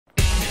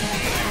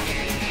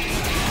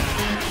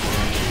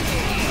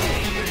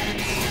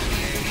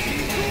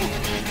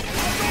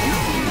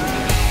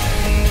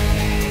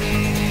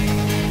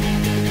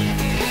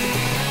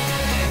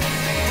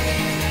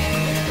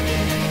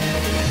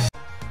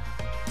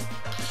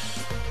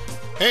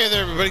Hey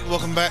there everybody,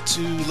 welcome back to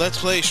Let's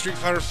Play Street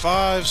Fighter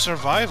V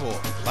Survival.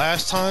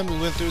 Last time we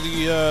went through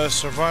the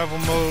survival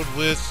mode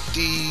with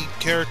the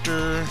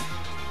character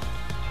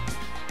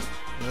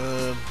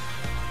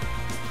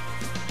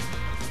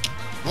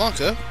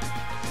Blanca.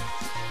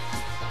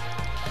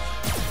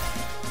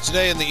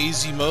 Today in the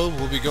easy mode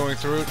we'll be going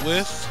through it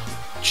with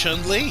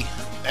Chun-Li.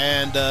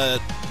 And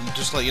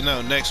just to let you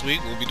know, next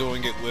week we'll be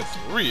doing it with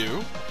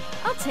Ryu.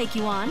 I'll take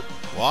you on.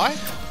 Why?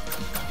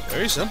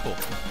 Very simple.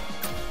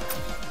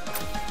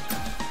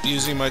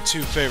 Using my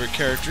two favorite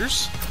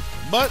characters,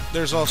 but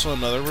there's also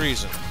another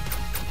reason.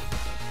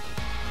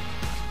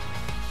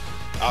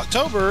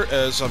 October,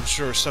 as I'm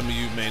sure some of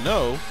you may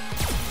know,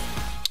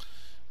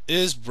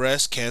 is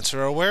Breast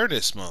Cancer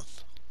Awareness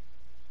Month.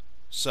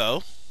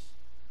 So,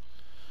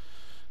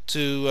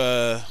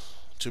 to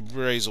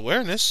raise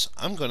awareness,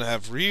 I'm going to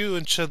have Ryu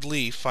and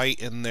Chun-Li fight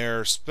in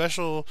their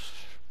special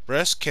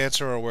breast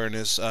cancer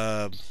awareness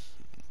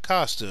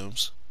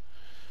costumes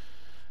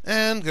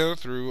and go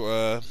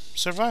through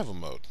survival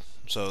mode.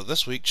 So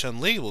this week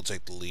Chun-Li will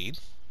take the lead.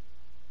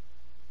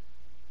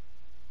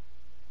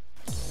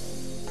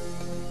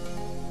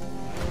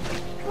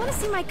 Want to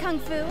see my kung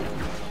fu?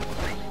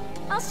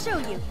 I'll show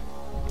you.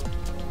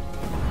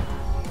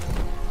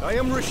 I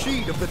am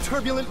Rashid of the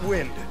Turbulent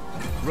Wind.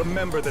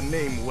 Remember the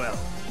name well.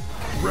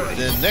 Ready.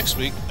 Then next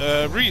week,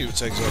 Ryu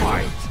takes over.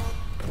 Fight.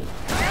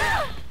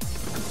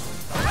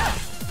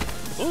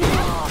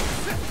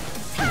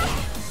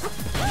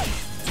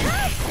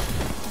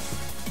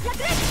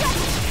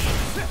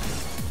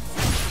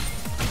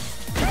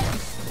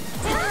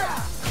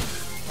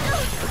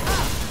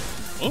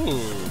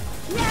 Ooh.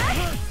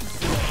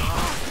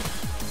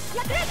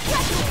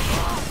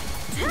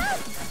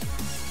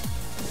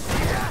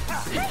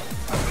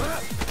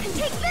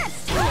 Take this!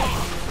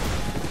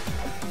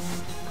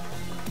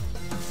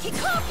 Keep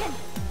clocking!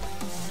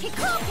 Keep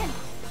clocking!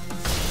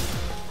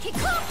 Keep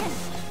clocking!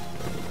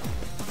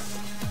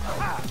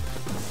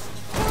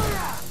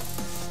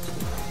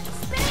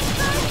 Spinning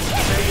bird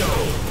kick!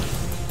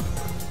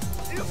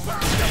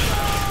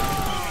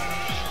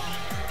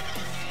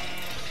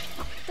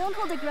 Don't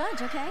hold a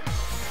grudge, okay?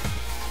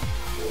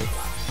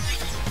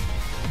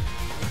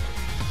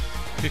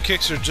 Your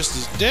kicks are just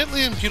as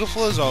deadly and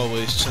beautiful as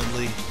always,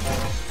 Chun-Li.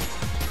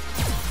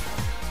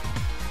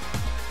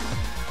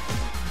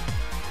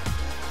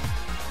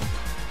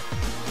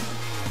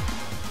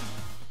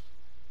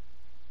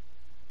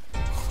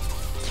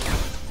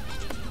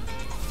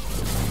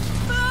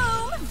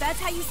 Boom! That's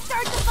how you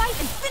start the fight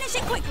and finish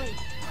it quickly!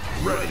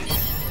 Ready.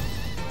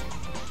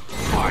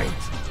 Fight.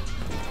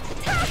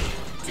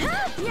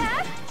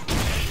 Yeah?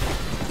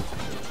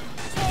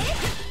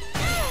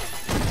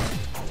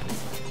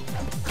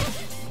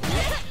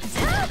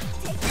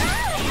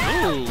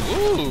 Ooh,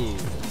 ooh.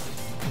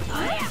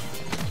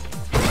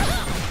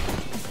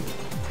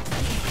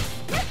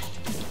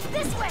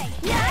 This way!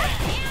 Yeah!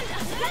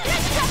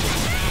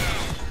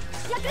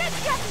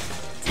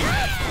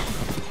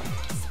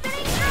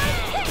 Spinning bird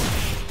kick!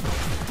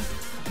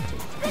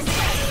 This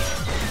way!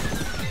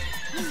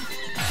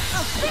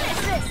 I'll finish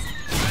this!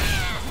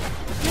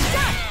 You're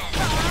done!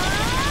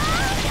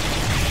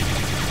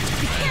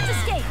 You can't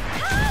escape!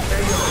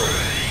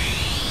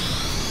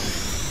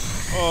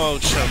 Oh,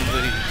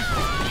 Chun-Li.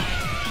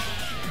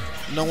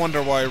 No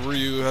wonder why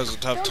Ryu has a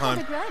tough Don't time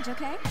hold a grudge,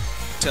 okay?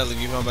 telling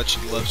you how much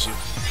he loves you.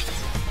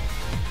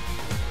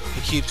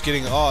 He keeps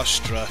getting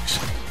awestruck.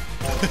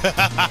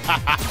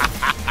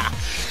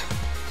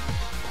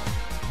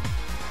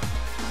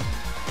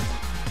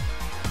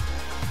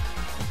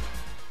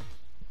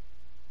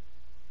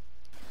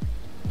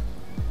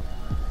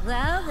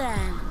 Well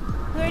then,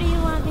 where do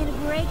you want me to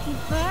break you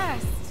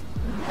first?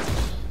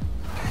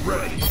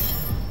 Ready.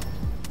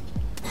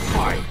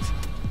 Fight.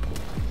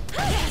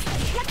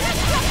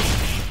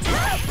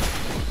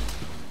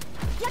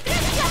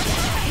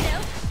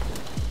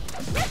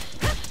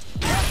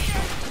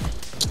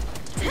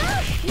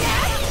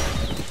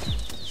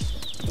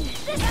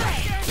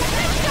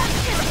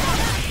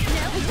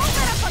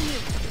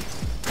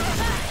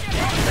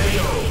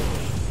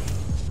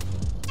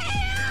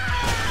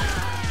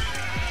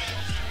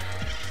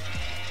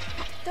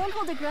 Don't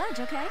hold a grudge,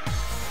 okay?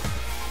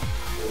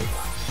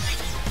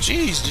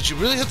 Jeez, did you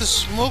really have to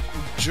smoke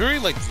jury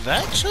like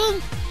that,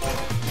 Chun?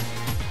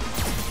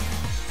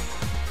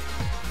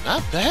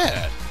 Not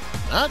bad.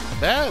 Not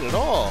bad at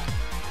all.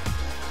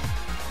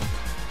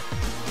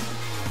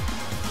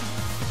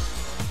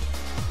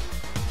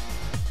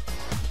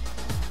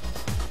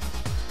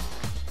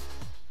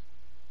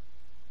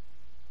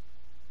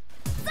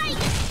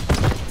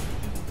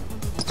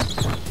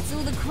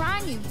 Do the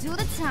crime, you do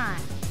the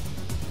time.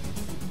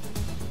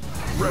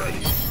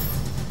 Ready.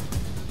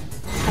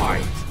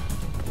 Fight.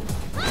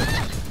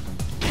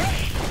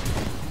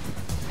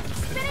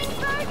 Spinning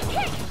bird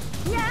kick!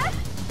 Yeah?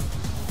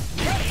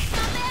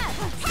 Not bad!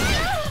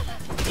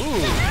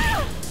 Ooh.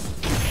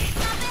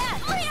 Not bad!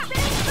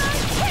 Spinning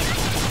bird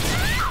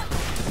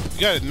kick!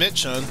 You gotta admit,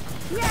 Chun,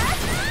 Yeah?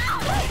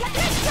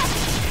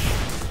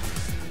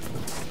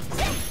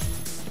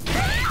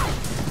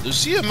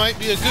 Lucia might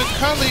be a good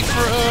colleague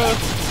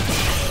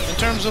for, in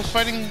terms of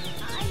fighting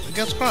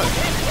against crime.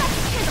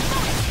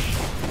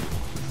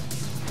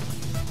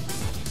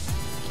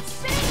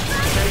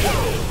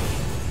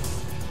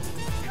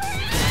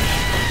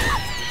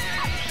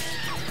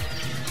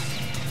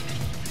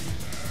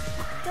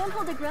 Don't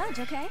hold a grudge,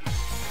 okay?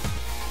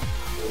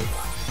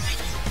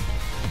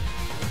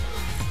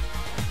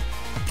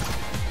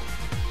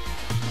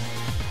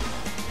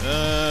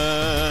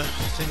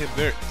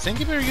 Think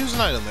you better use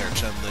an item there,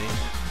 Chun-Li.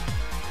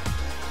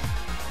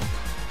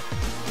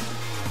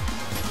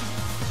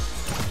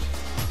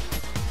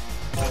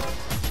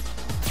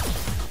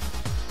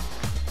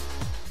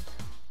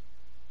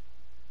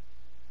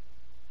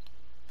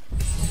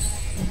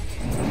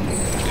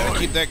 Gotta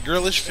keep that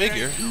girlish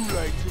figure. Too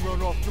late to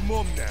run off to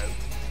mom now.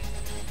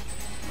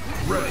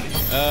 Ready.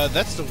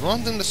 That's the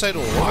wrong thing to say to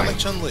a woman like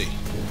Chun-Li.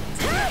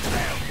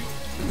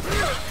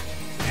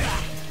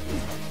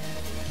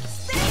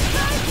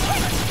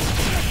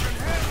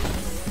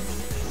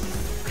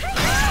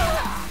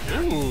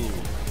 Ooh.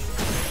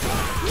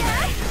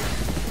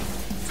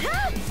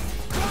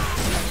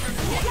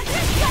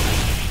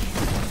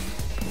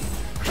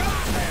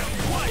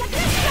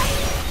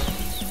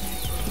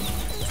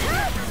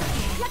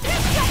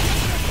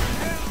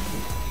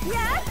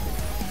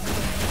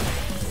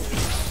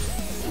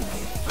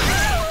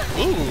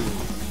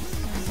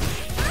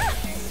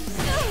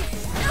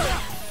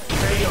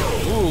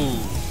 Ooh.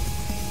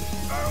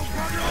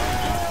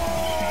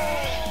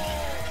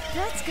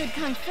 That's good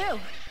kung fu.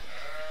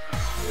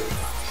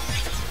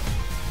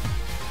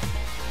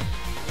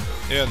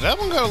 Yeah, that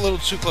one got a little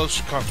too close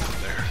to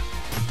comfort there.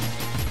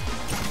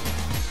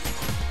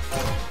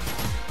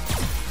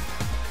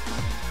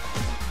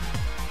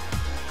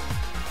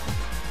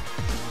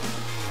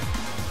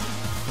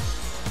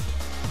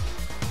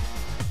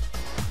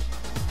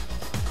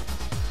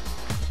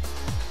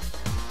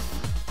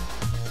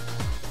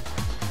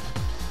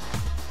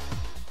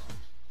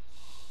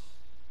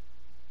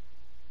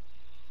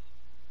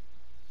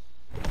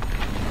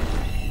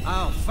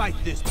 I'll fight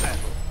this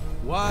battle.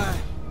 Why?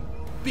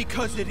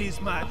 Because it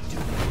is my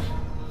duty.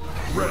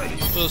 Ready.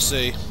 We'll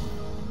see.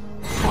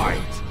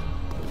 Fight.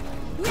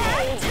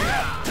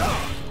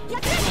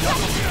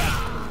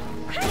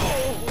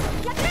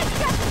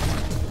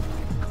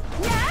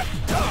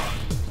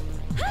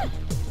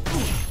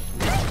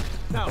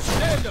 Now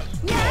stand up.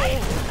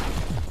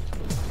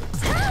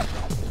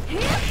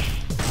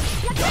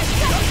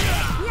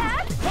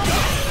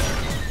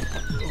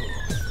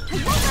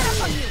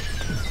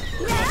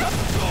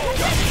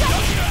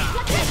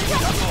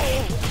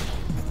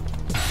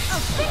 I'll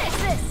finish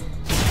this!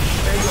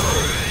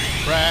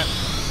 Rat.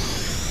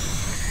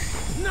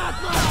 Not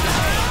my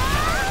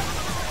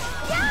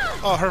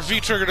Oh, her V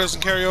trigger doesn't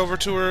carry over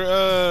to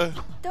her,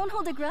 Don't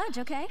hold a grudge,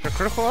 okay? her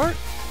critical art?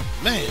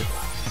 Man.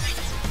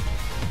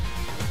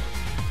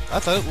 I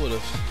thought it would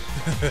have.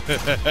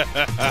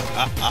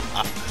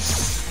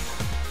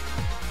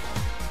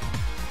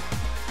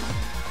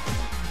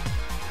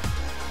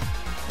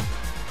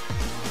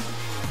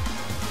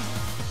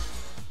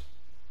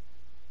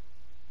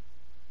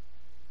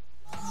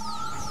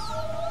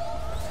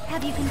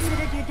 Have you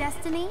considered your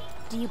destiny?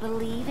 Do you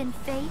believe in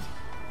fate?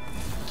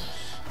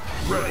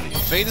 Ready.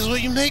 Fate is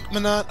what you make,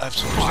 Manat. I've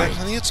told you that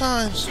plenty of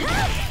times.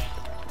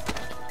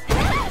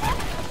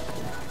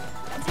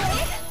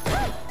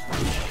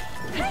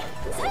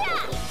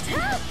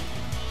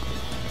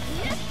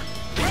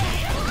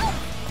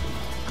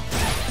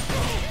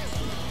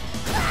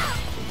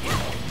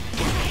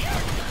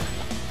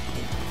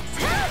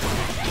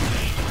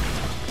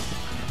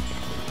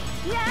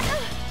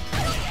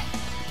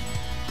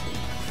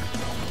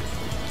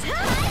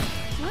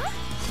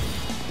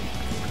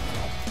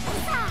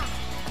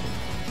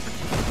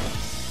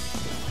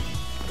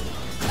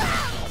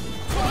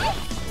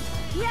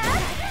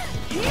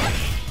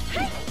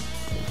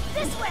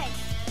 This way!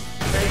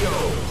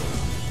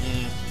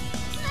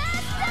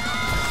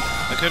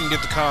 I couldn't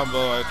get the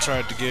combo I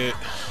tried to get.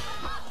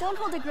 Don't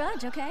hold a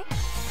grudge, okay?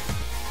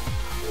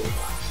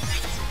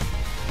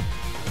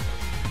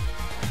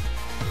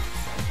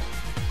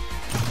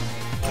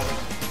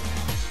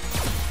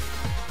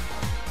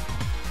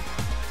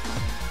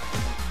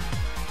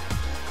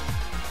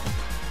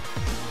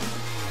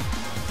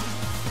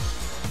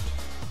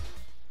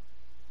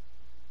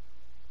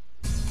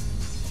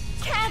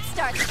 Can't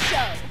start the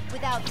show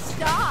without the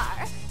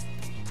star,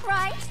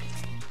 right?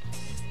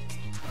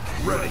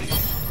 Ready.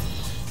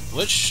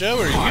 What show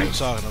are you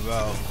talking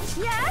about?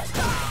 Yes.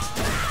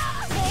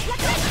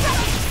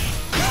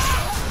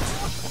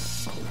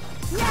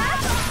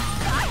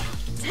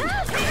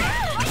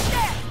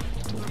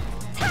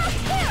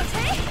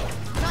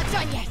 Not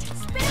done yet.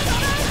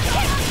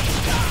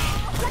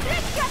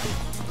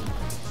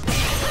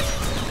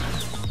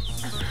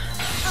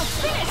 I'll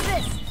finish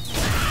this.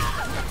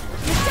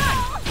 You're done.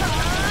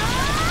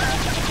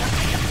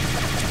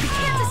 You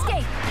can't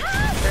escape.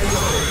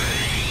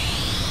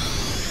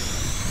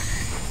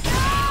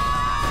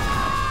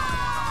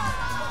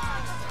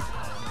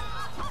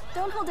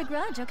 Don't hold a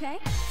grudge, okay?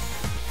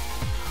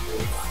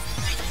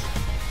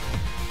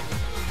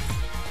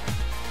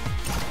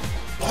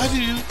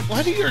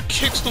 Why do your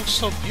kicks look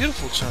so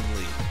beautiful,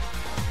 Chun-Li?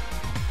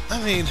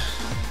 I mean,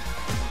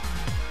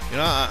 you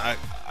know, I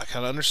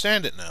kind of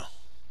understand it now.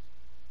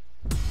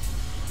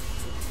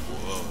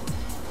 Whoa.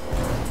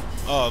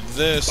 Oh,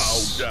 this.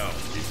 Bow down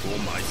before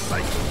my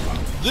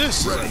psychopath.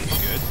 This is gonna be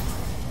good.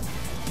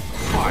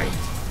 Fight.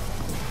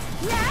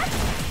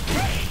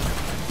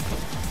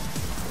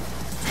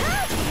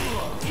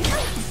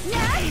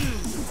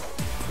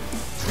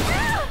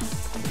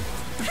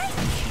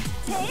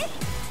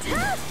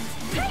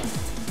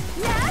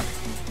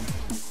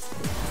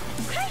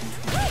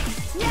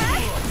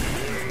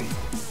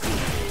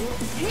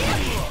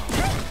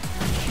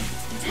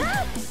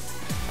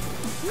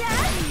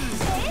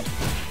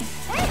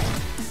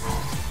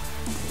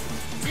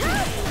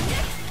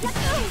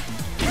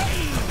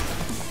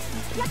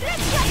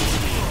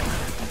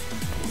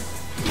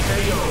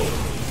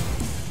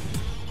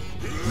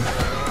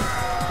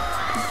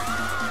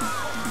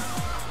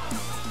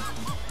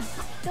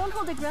 Don't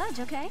hold a grudge,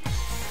 okay?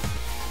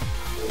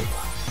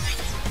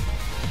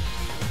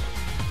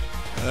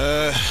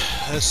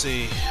 Let's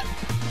see.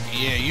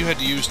 Yeah, you had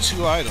to use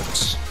 2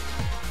 items.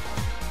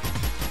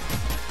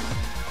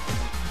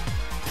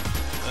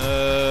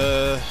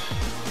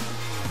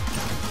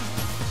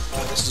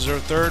 This is our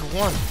 3rd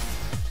one.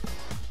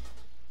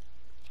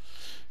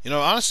 You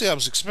know, honestly, I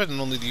was expecting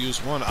only to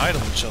use 1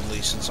 item with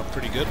Chun-Li since I'm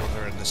pretty good with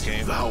her in this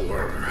game.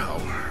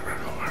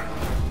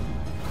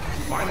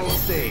 Final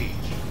stage.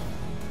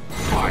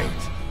 Fight.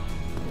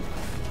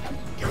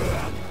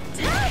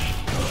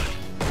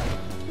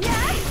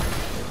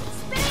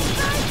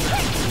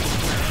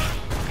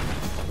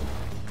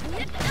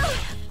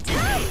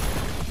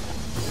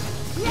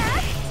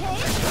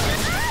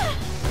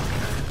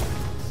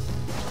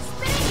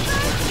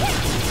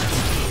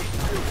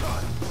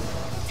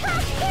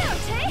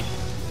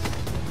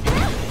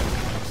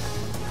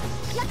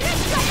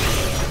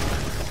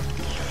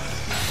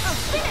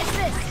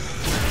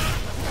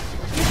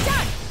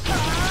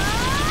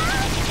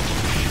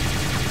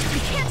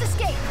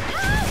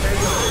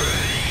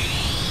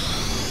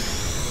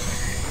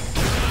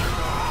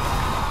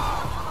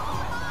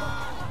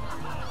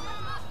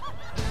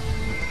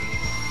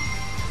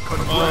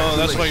 Oh,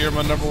 that's why you're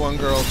my #1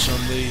 girl,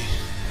 Chun-Li.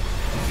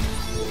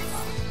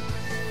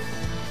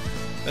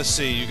 Let's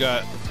see, you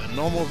got a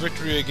normal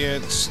victory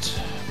against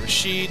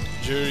Rashid,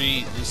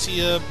 Jury,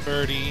 Lucia,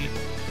 Birdie,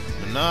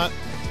 Manat,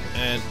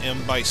 and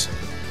M. Bison.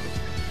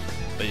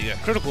 But you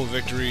got critical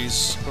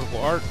victories, critical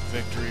art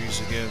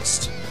victories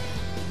against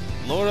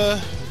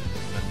Laura,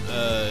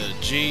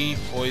 G,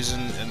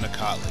 Poison, and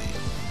Nakali.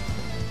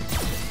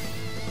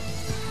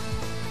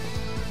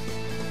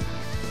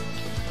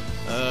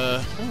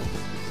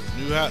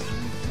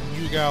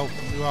 New Gal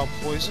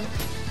Poison,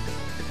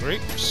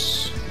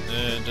 Grapes,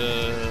 and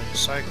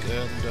Psych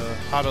and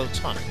Hotto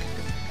Tonic.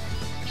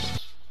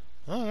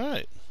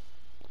 Alright.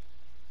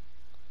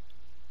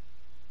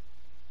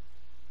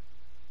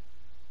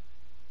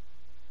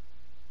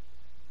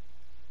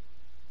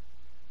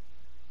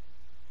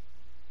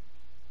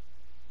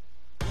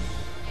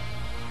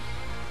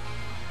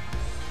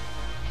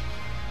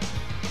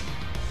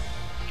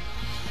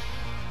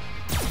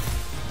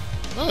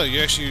 Oh,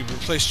 you actually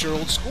replaced your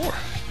old score.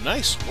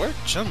 Nice work,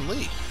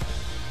 Chun-Li.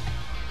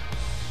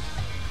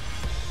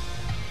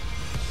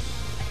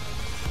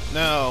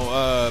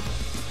 Now,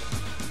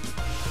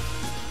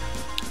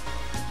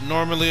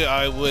 normally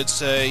I would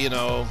say, you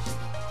know,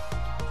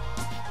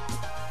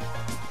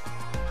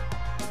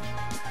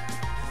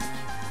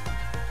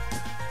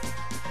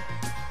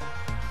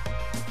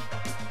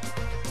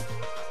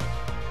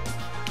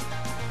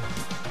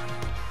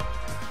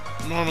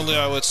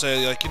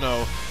 like, you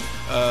know,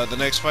 the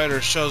next fighter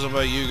is chosen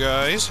by you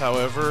guys.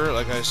 However,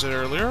 like I said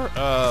earlier,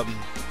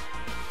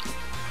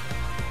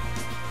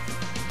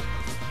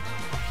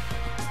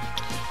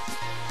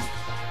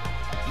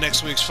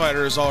 next week's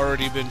fighter has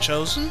already been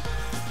chosen.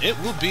 It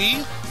will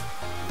be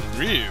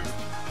Ryu,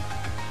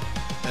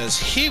 as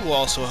he will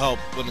also help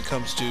when it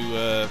comes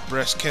to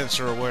Breast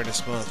Cancer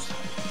Awareness Month.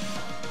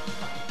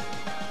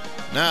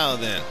 Now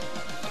then,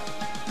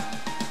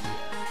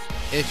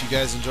 if you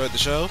guys enjoyed the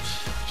show,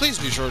 please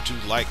be sure to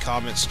like,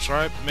 comment,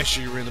 subscribe. Make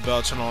sure you ring the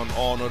bell, turn on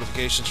all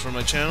notifications for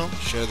my channel.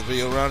 Share the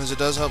video around, as it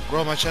does help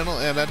grow my channel,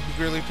 and I'd be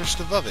greatly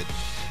appreciative of it.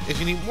 If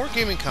you need more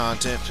gaming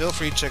content, feel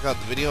free to check out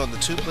the video on the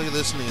 2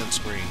 playlists in the end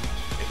screen.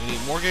 If you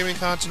need more gaming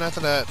content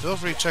after that, feel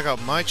free to check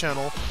out my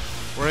channel,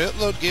 where I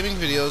upload gaming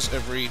videos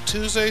every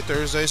Tuesday,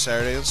 Thursday,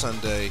 Saturday, and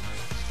Sunday.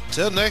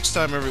 Till next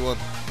time, everyone.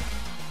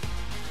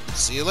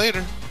 See you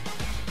later.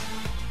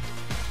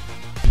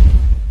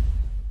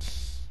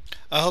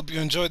 I hope you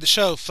enjoyed the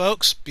show,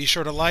 folks. Be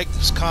sure to like,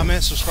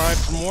 comment, subscribe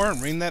for more,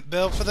 and ring that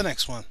bell for the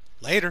next one.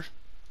 Later.